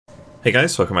Hey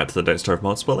guys, welcome back to the Don't Starve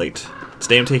mod spotlight.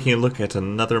 Today I'm taking a look at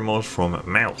another mod from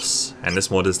Mouse, and this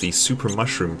mod is the Super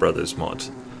Mushroom Brothers mod.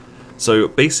 So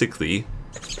basically,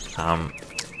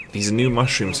 these new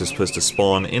mushrooms are supposed to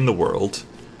spawn in the world,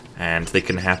 and they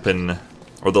can happen,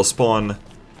 or they'll spawn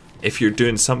if you're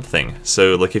doing something.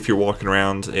 So like if you're walking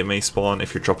around, it may spawn.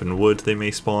 If you're chopping wood, they may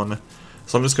spawn.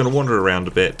 So I'm just going to wander around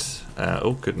a bit.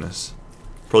 Oh goodness.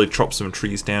 Probably chop some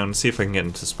trees down, see if I can get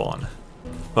them to spawn.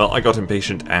 Well, I got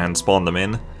impatient and spawned them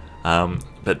in,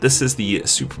 but this is the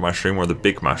super mushroom or the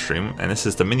big mushroom, and this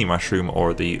is the mini mushroom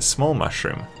or the small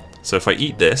mushroom. So if I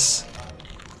eat this,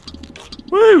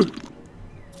 woo!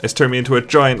 It's turned me into a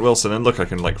giant Wilson, and look, I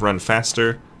can like run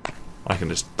faster. I can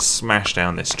just smash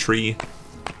down this tree.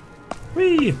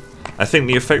 Whee! I think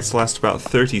the effects last about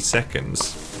 30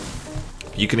 seconds.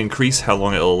 You can increase how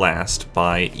long it'll last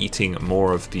by eating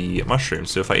more of the mushroom.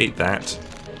 So if I ate that,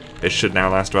 it should now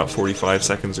last about 45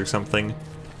 seconds or something.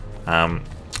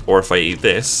 Or if I eat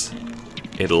this,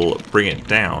 it'll bring it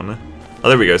down. Oh,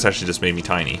 there we go, it's actually just made me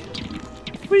tiny.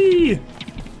 Whee!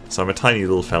 So I'm a tiny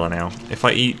little fella now. If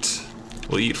I eat,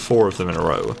 we'll eat 4 of them in a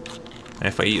row. And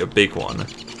if I eat a big one,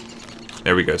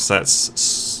 there we go, so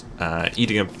that's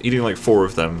eating like 4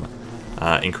 of them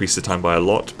increase the time by a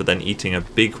lot, but then eating a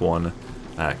big one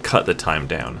cut the time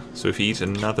down. So if you eat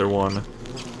another one,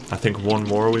 I think one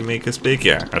more we make us big.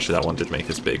 Yeah, actually that one did make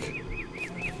us big.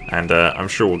 And I'm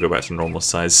sure we'll go back to normal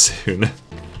size soon.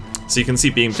 So you can see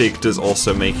being big does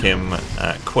also make him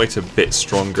quite a bit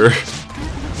stronger.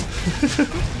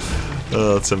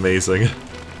 Oh, it's amazing.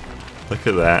 Look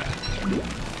at that.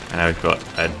 And now we've got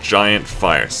a giant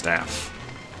fire staff.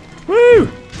 Woo!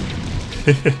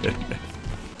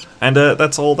 And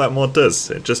that's all that mod does.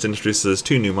 It just introduces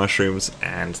 2 new mushrooms,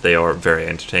 and they are very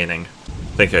entertaining.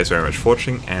 Thank you guys very much for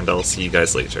watching, and I'll see you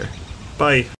guys later.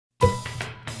 Bye!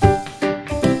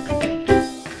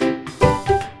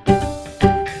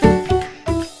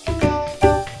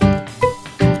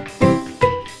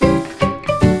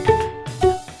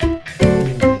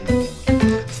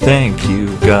 Thank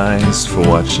you guys for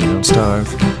watching Don't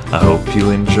Starve. I hope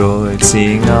you enjoyed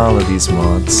seeing all of these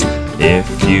mods.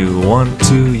 If you want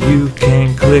to, you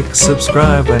can click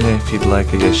subscribe, and if you'd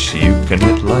like, I guess you can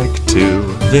hit like too.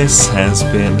 This has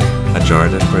been a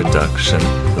JaRDev production.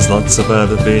 There's lots of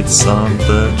other vids on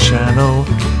the channel.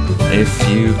 If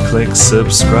you click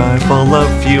subscribe, I'll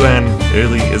love you, and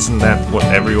really, isn't that what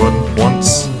everyone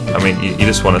wants? I mean, you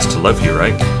just want us to love you,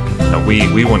 right? No,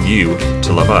 we want you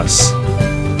to love us,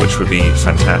 which would be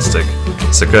fantastic.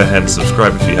 So go ahead and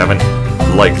subscribe if you haven't.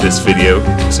 Like this video,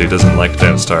 so who doesn't like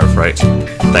Don't Starve, right?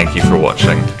 Thank you for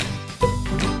watching.